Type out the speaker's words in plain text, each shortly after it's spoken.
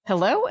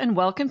Hello and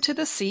welcome to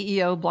the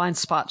CEO Blind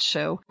Spot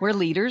Show, where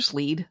leaders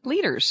lead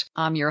leaders.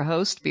 I'm your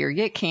host,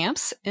 Birgit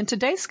Kamps, and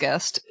today's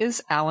guest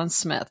is Alan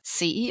Smith,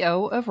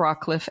 CEO of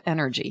Rockcliffe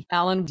Energy.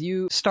 Alan,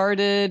 you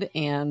started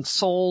and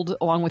sold,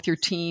 along with your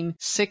team,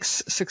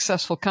 6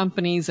 successful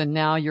companies, and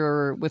now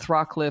you're with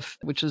Rockcliffe,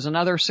 which is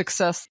another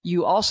success.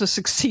 You also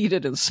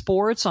succeeded in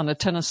sports on a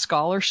tennis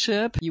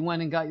scholarship. You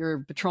went and got your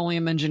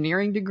petroleum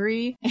engineering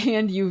degree,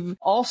 and you've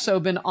also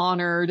been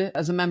honored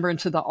as a member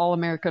into the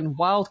All-American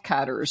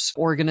Wildcatters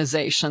organization.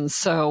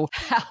 So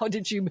how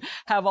did you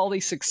have all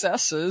these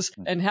successes,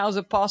 and how is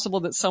it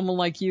possible that someone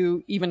like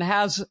you even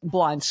has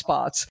blind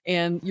spots?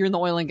 And you're in the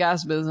oil and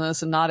gas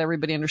business, and not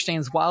everybody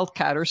understands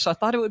Wildcatters. So I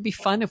thought it would be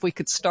fun if we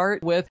could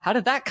start with, how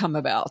did that come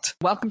about?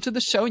 Welcome to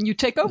the show, and you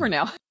take over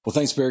now. Well,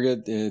 thanks,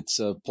 Birgit. It's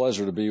a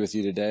pleasure to be with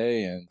you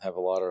today and have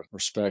a lot of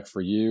respect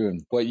for you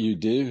and what you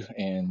do,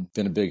 and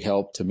been a big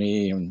help to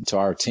me and to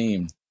our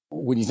team.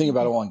 When you think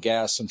about oil and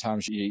gas,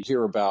 sometimes you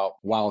hear about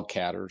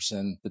wildcatters,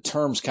 and the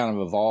term's kind of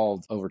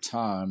evolved over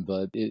time,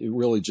 but it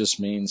really just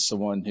means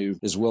someone who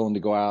is willing to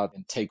go out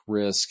and take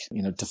risk,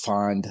 to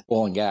find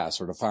oil and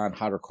gas or to find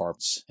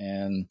hydrocarbons.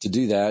 And to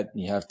do that,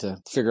 you have to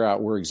figure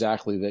out where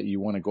exactly that you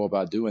want to go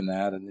about doing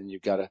that. And then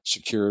you've got to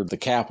secure the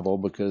capital,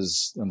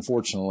 because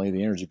unfortunately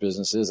the energy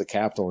business is a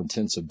capital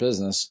intensive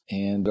business.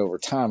 And over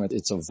time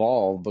it's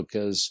evolved,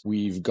 because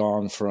we've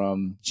gone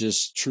from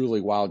just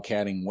truly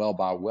wildcatting well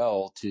by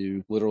well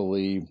to literally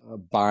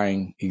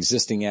buying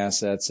existing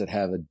assets that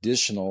have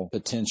additional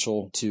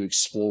potential to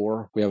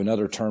explore. We have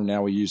another term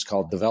now we use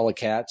called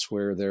developcats,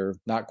 where they're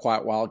not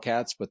quite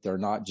wildcats, but they're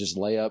not just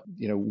layup,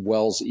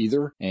 wells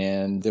either.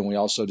 And then we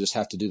also just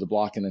have to do the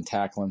blocking and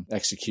tackling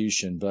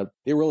execution. But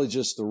it really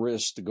just the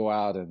risk to go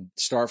out and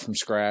start from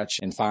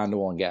scratch and find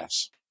oil and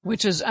gas.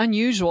 Which is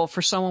unusual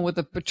for someone with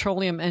a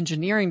petroleum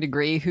engineering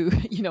degree who,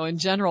 in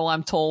general,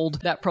 I'm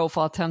told that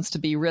profile tends to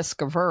be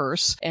risk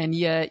averse. And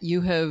yet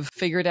you have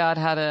figured out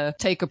how to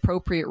take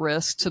appropriate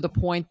risk to the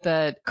point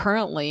that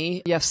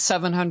currently you have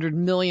 $700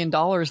 million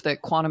that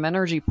Quantum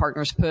Energy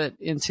Partners put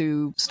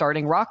into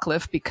starting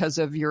Rockcliffe because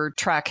of your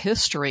track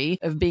history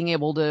of being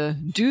able to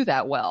do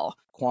that well.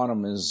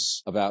 Quantum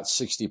is about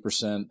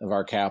 60% of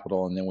our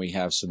capital, and then we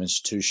have some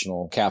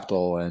institutional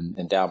capital and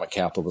endowment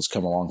capital that's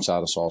come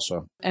alongside us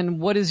also. And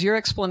what is your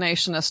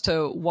explanation as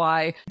to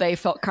why they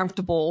felt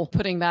comfortable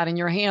putting that in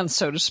your hands,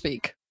 so to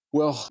speak?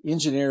 Well,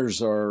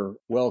 engineers are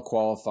well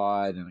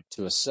qualified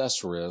to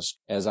assess risk.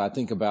 As I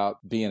think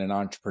about being an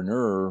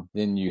entrepreneur,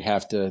 then you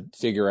have to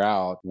figure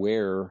out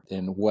where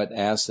and what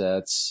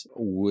assets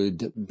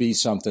would be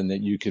something that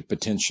you could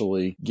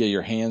potentially get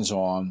your hands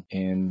on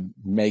and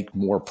make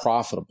more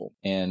profitable.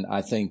 And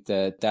I think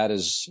that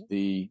is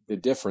the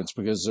difference,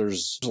 because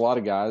there's a lot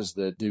of guys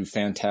that do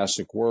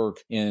fantastic work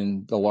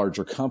in the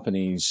larger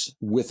companies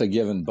with a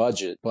given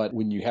budget. But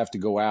when you have to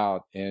go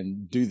out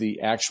and do the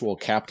actual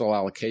capital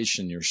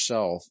allocation yourself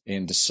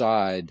and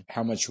decide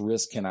how much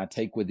risk can I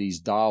take with these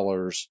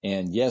dollars.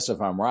 And yes,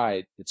 if I'm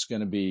right, it's going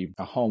to be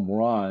a home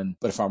run.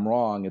 But if I'm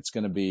wrong, it's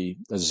going to be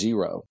a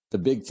zero. The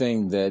big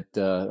thing that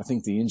I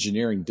think the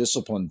engineering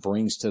discipline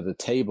brings to the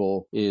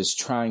table is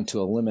trying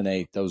to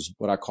eliminate those,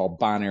 what I call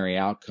binary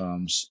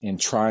outcomes, and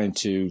trying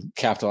to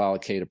capital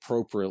allocate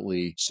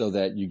appropriately so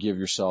that you give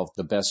yourself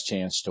the best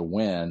chance to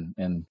win.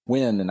 And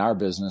win in our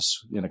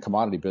business, in a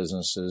commodity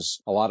business,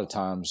 is a lot of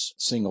times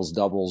singles,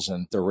 doubles,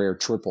 and the rare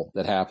triple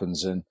that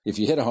happens. And if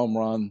you hit a home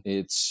run,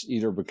 it's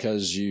either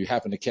because you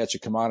happen to catch a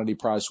commodity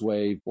price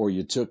wave or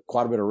you took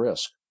quite a bit of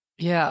risk.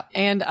 Yeah.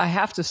 And I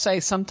have to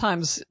say,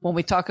 sometimes when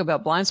we talk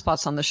about blind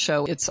spots on the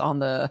show, it's on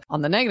the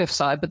negative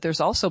side, but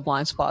there's also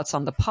blind spots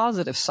on the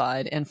positive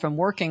side. And from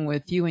working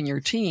with you and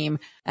your team,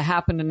 I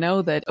happen to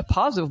know that a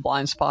positive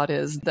blind spot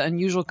is the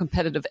unusual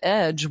competitive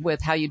edge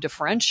with how you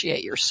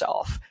differentiate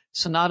yourself.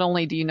 So not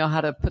only do you know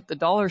how to put the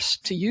dollars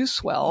to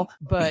use well,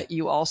 but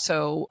you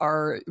also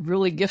are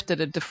really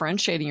gifted at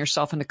differentiating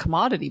yourself in the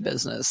commodity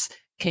business.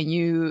 Can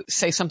you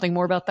say something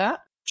more about that?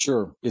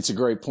 Sure. It's a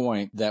great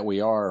point that we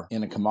are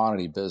in a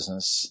commodity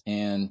business.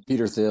 And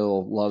Peter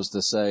Thiel loves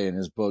to say in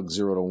his book,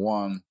 0 to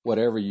 1,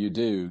 whatever you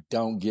do,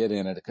 don't get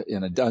in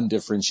an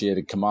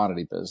undifferentiated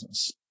commodity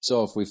business.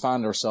 So if we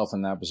find ourselves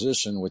in that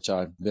position, which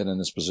I've been in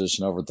this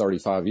position over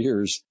 35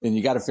 years, then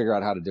you got to figure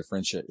out how to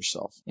differentiate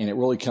yourself. And it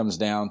really comes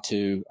down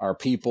to our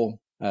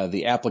people,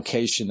 the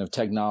application of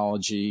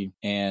technology,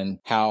 and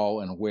how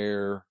and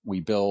where we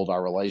build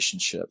our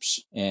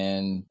relationships.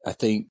 And I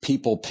think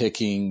people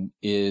picking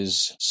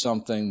is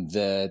something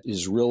that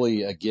is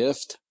really a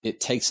gift. It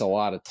takes a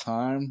lot of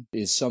time.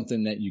 It's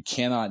something that you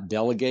cannot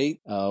delegate.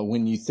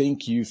 When you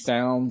think you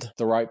found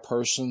the right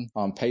person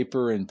on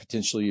paper and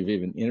potentially you've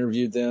even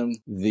interviewed them,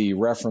 the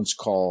reference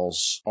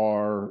calls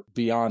are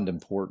beyond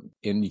important.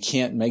 And you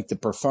can't make the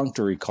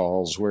perfunctory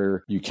calls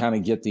where you kind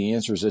of get the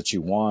answers that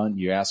you want.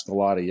 You ask a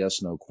lot of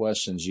yes/no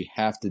questions. You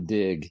have to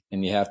dig,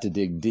 and you have to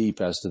dig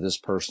deep as to this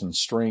person's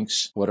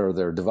strengths. What are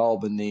their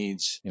development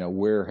needs?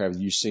 Where have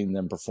you seen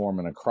them perform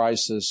in a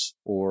crisis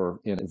or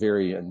in a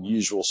very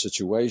unusual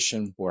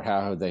situation? or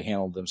how have they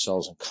handled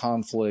themselves in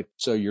conflict.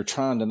 So you're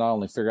trying to not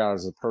only figure out,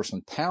 is the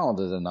person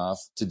talented enough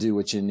to do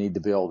what you need to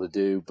be able to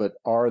do, but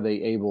are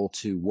they able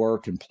to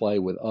work and play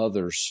with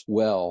others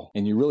well?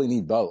 And you really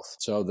need both.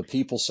 So the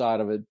people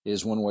side of it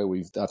is one way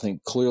we've, I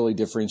think, clearly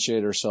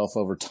differentiated ourselves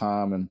over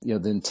time. And,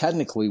 then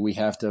technically we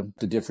have to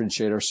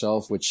differentiate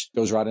ourselves, which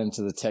goes right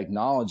into the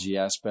technology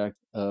aspect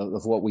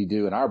of what we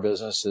do in our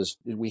business. Is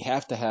we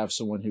have to have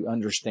someone who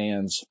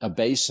understands a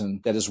basin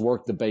that has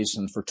worked the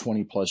basin for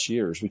 20 plus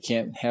years. We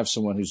can't have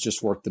someone who's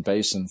just worked the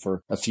basin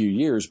for a few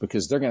years,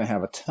 because they're going to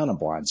have a ton of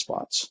blind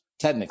spots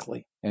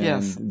technically. And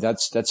yes,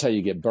 that's how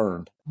you get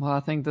burned. Well,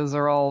 I think those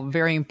are all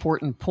very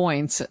important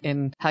points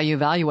in how you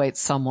evaluate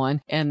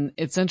someone. And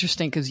it's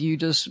interesting because you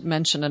just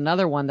mentioned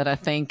another one that I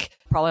think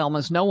probably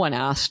almost no one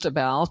asked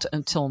about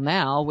until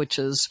now, which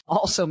is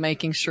also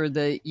making sure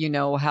that you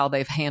know how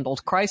they've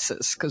handled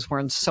crisis, because we're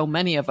in so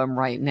many of them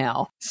right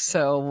now.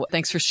 So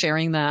thanks for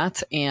sharing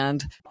that.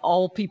 And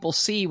all people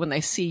see when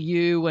they see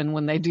you and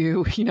when they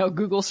do,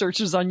 Google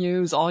searches on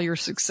you is all your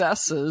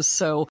successes.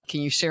 So can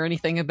you share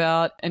anything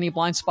about any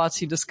blind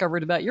spots you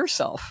discovered about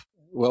yourself?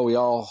 Well, we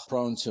all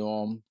prone to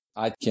them.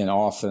 I can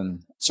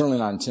often, certainly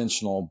not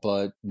intentional,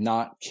 but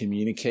not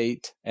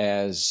communicate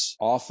as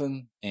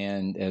often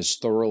and as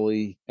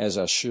thoroughly as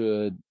I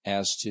should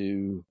as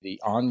to the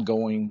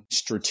ongoing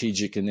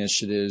strategic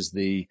initiatives,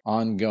 the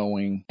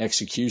ongoing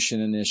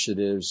execution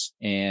initiatives,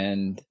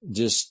 and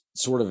just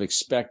sort of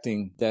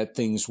expecting that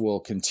things will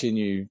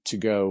continue to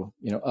go,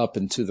 up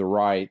and to the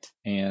right.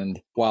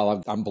 And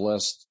while I'm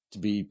blessed to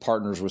be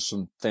partners with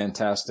some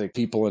fantastic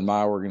people in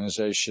my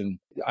organization,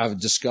 I've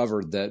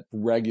discovered that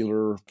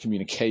regular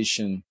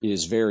communication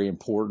is very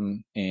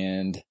important.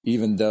 And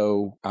even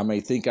though I may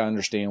think I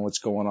understand what's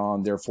going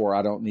on, therefore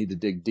I don't need to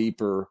dig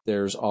deeper,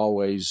 there's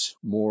always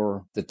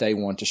more that they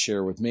want to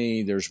share with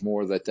me. There's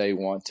more that they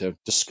want to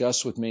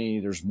discuss with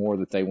me. There's more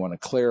that they want to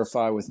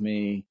clarify with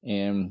me.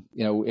 And,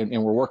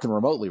 and we're working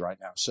remotely right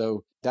now.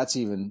 So that's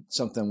even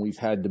something we've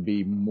had to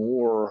be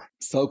more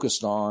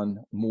focused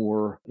on,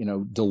 more,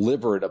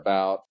 deliberate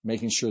about,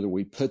 making sure that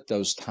we put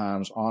those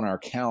times on our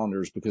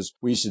calendars, because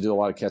we used to do a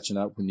lot of catching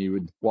up when you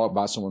would walk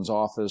by someone's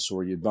office,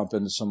 or you'd bump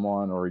into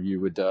someone, or you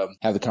would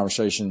have the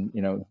conversation,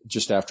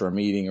 just after a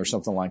meeting or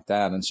something like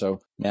that. And so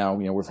now,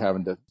 we're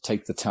having to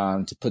take the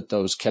time to put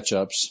those catch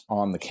ups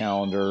on the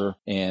calendar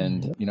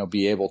and,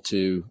 be able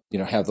to,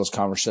 have those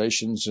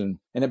conversations, and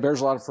it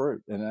bears a lot of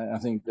fruit. And I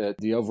think that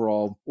the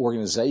overall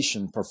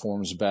organization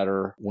performs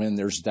better when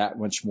there's that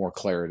much more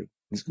clarity,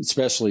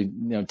 especially,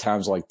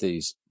 times like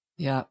these.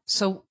 Yeah.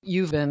 So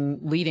you've been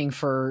leading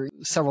for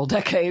several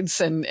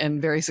decades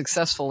and very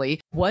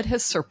successfully. What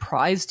has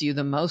surprised you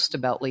the most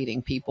about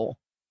leading people?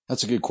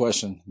 That's a good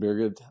question,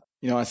 Birgit.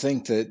 I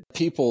think that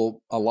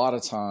people, a lot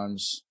of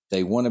times,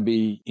 they want to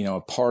be,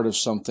 a part of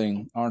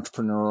something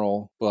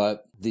entrepreneurial,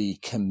 but the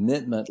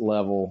commitment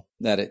level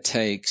that it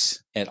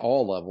takes at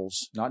all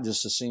levels, not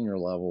just the senior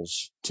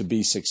levels, to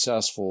be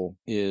successful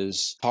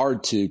is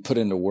hard to put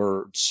into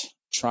words.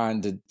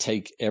 Trying to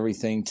take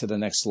everything to the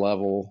next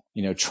level,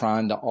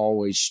 trying to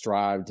always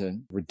strive to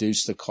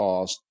reduce the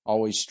cost,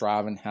 always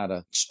striving how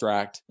to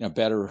extract a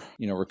better,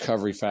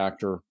 recovery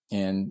factor.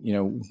 And,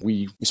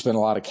 we spend a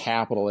lot of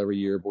capital every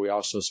year, but we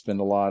also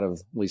spend a lot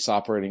of lease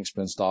operating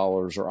expense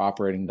dollars or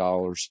operating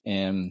dollars.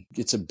 And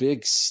it's a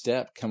big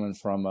step coming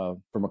from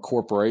a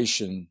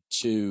corporation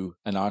to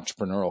an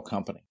entrepreneurial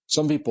company.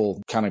 Some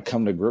people kind of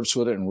come to grips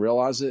with it and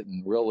realize it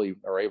and really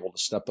are able to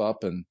step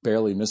up and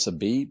barely miss a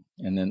beat.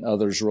 And then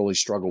others really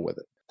struggle with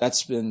it.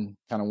 That's been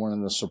kind of one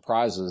of the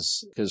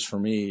surprises, because for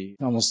me,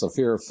 almost the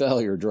fear of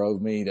failure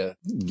drove me to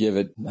give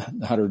it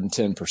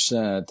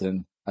 110%.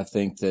 And I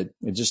think that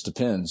it just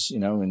depends,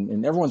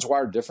 and everyone's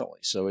wired differently.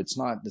 So it's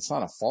not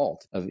a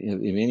fault of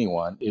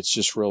anyone. It's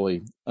just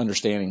really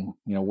understanding,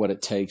 what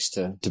it takes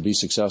to be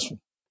successful.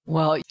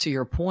 Well, to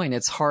your point,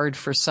 it's hard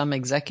for some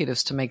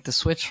executives to make the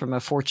switch from a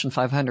Fortune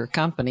 500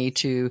 company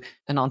to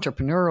an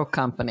entrepreneurial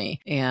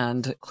company.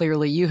 And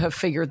clearly you have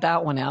figured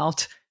that one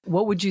out.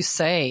 What would you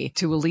say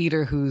to a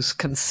leader who's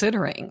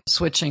considering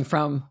switching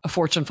from a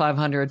Fortune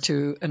 500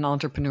 to an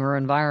entrepreneur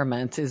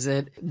environment? Is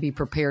it be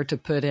prepared to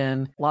put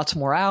in lots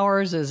more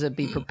hours? Is it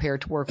be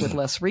prepared to work with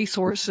less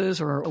resources?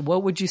 Or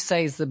what would you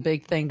say is the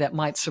big thing that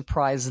might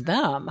surprise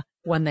them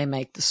when they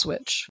make the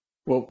switch?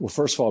 Well,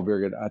 first of all,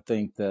 Birgit, I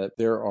think that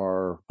there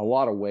are a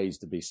lot of ways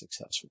to be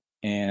successful.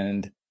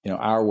 And,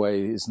 our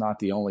way is not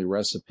the only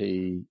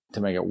recipe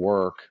to make it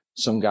work.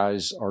 Some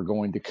guys are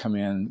going to come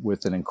in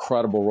with an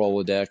incredible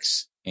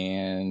Rolodex,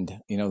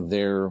 and,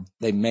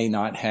 they may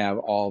not have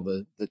all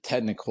the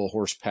technical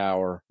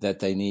horsepower that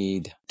they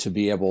need to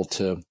be able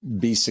to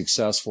be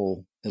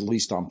successful, at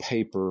least on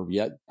paper.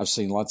 Yet I've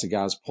seen lots of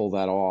guys pull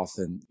that off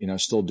and,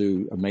 still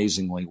do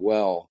amazingly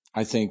well.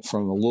 I think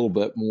from a little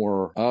bit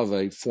more of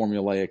a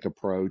formulaic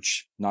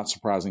approach, not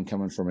surprising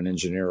coming from an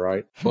engineer,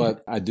 right?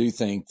 But I do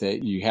think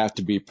that you have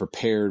to be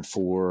prepared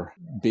for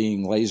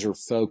being laser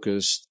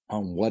focused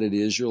on what it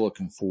is you're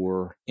looking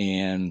for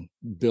and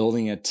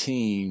building a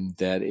team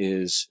that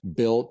is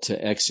built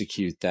to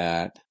execute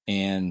that.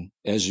 And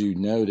as you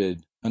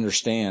noted,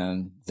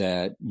 understand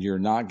that you're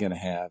not going to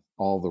have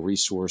all the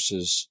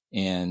resources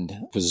and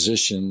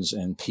positions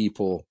and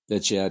people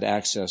that you had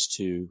access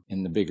to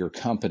in the bigger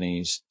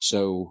companies.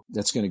 So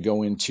that's going to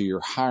go into your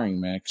hiring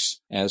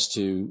mix as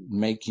to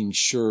making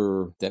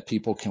sure that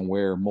people can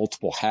wear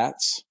multiple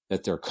hats,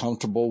 that they're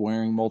comfortable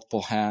wearing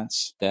multiple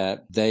hats,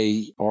 that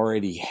they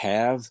already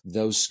have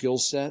those skill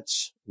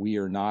sets. We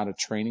are not a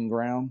training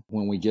ground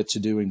when we get to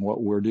doing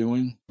what we're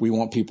doing. We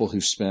want people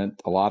who've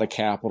spent a lot of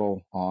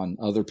capital on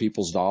other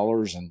people's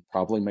dollars and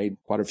probably made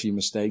quite a few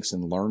mistakes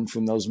and learned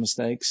from those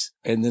mistakes.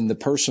 And then the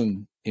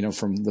person,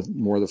 from the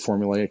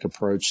formulaic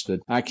approach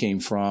that I came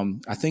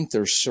from, I think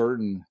there's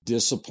certain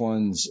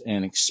disciplines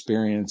and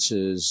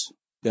experiences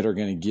that are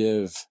going to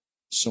give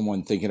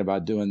someone thinking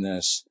about doing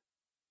this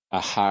a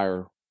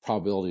higher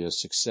probability of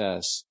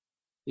success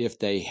if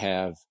they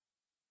have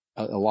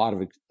a lot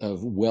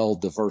of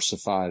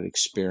well-diversified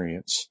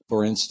experience.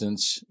 For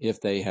instance, if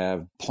they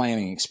have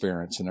planning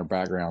experience in their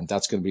background,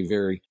 that's going to be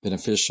very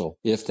beneficial.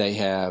 If they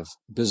have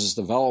business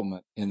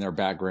development in their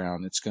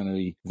background, it's going to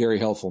be very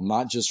helpful,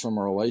 not just from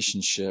a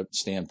relationship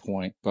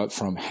standpoint, but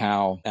from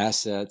how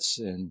assets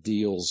and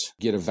deals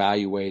get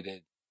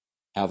evaluated,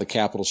 how the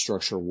capital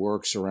structure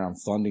works around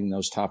funding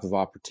those type of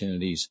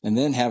opportunities, and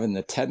then having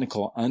the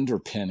technical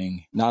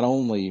underpinning, not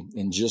only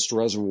in just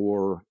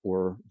reservoir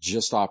or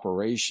just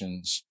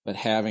operations, but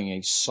having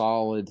a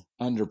solid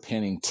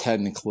underpinning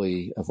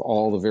technically of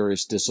all the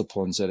various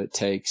disciplines that it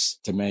takes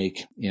to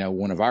make,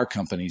 one of our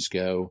companies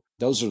go.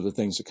 Those are the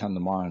things that come to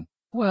mind.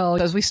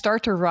 Well, as we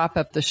start to wrap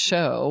up the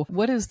show,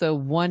 what is the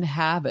one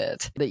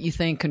habit that you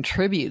think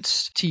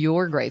contributes to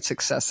your great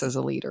success as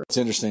a leader? It's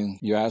interesting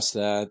you asked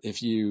that.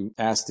 If you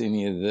asked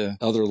any of the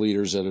other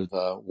leaders that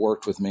have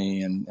worked with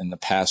me in the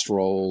past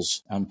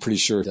roles, I'm pretty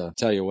sure to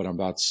tell you what I'm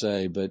about to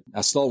say, but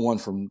I stole one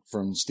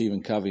from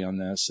Stephen Covey on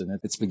this, and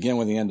it's begin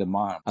with the end in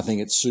mind. I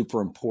think it's super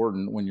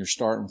important when you're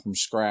starting from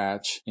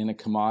scratch in a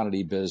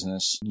commodity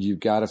business. You've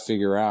got to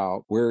figure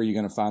out where are you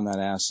going to find that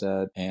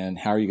asset and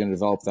how are you going to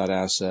develop that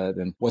asset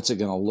and what's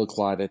it going to look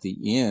like at the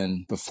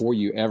end before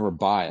you ever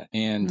buy it.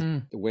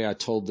 And the way I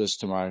told this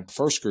to my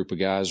first group of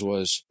guys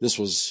was, this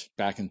was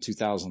back in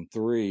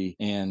 2003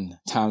 and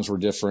times were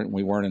different.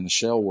 We weren't in the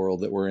shale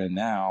world that we're in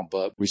now,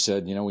 but we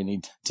said, we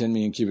need 10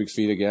 million cubic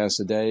feet of gas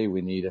a day.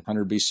 We need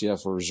 100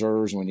 BCF of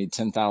reserves and we need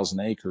 10,000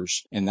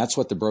 acres. And that's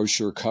what the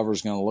brochure cover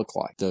is going to look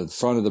like. The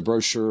front of the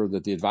brochure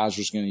that the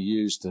advisor is going to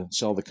use to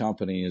sell the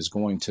company is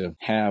going to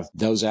have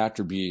those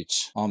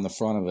attributes on the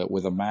front of it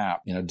with a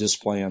map,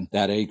 displaying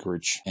that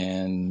acreage.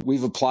 And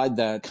we've applied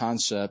that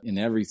concept in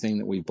everything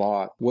that we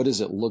bought. What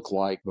does it look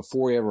like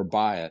before we ever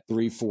buy it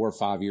 3, 4,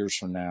 5 years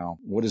from now?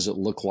 What does it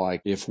look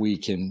like if we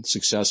can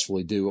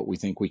successfully do what we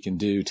think we can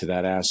do to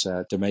that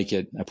asset to make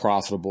it a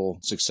profitable,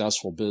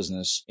 successful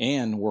business?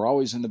 And we're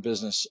always in the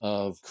business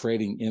of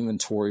creating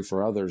inventory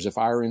for others. If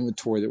our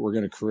inventory that we're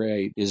going to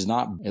create is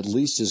not at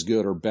least as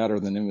good or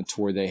better than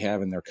inventory they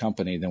have in their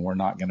company, then we're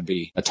not going to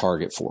be a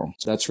target for them.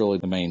 So that's really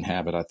the main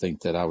habit I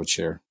think that I would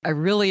share. I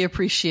really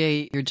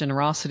appreciate your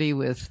generosity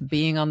with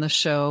being on the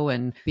show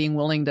and being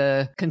willing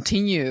to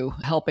continue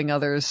helping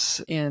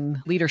others in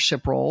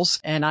leadership roles.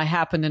 And I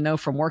happen to know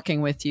from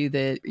working with you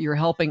that you're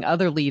helping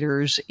other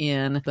leaders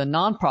in the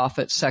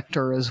nonprofit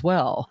sector as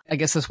well. I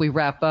guess as we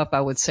wrap up,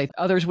 I would say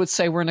others would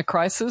say we're in a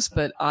crisis,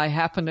 but I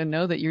happen to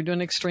know that you're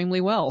doing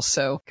extremely well.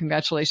 So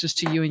congratulations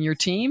to you and your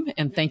team.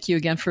 And thank you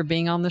again for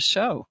being on the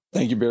show.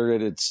 Thank you,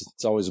 Birgit.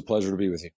 It's always a pleasure to be with you.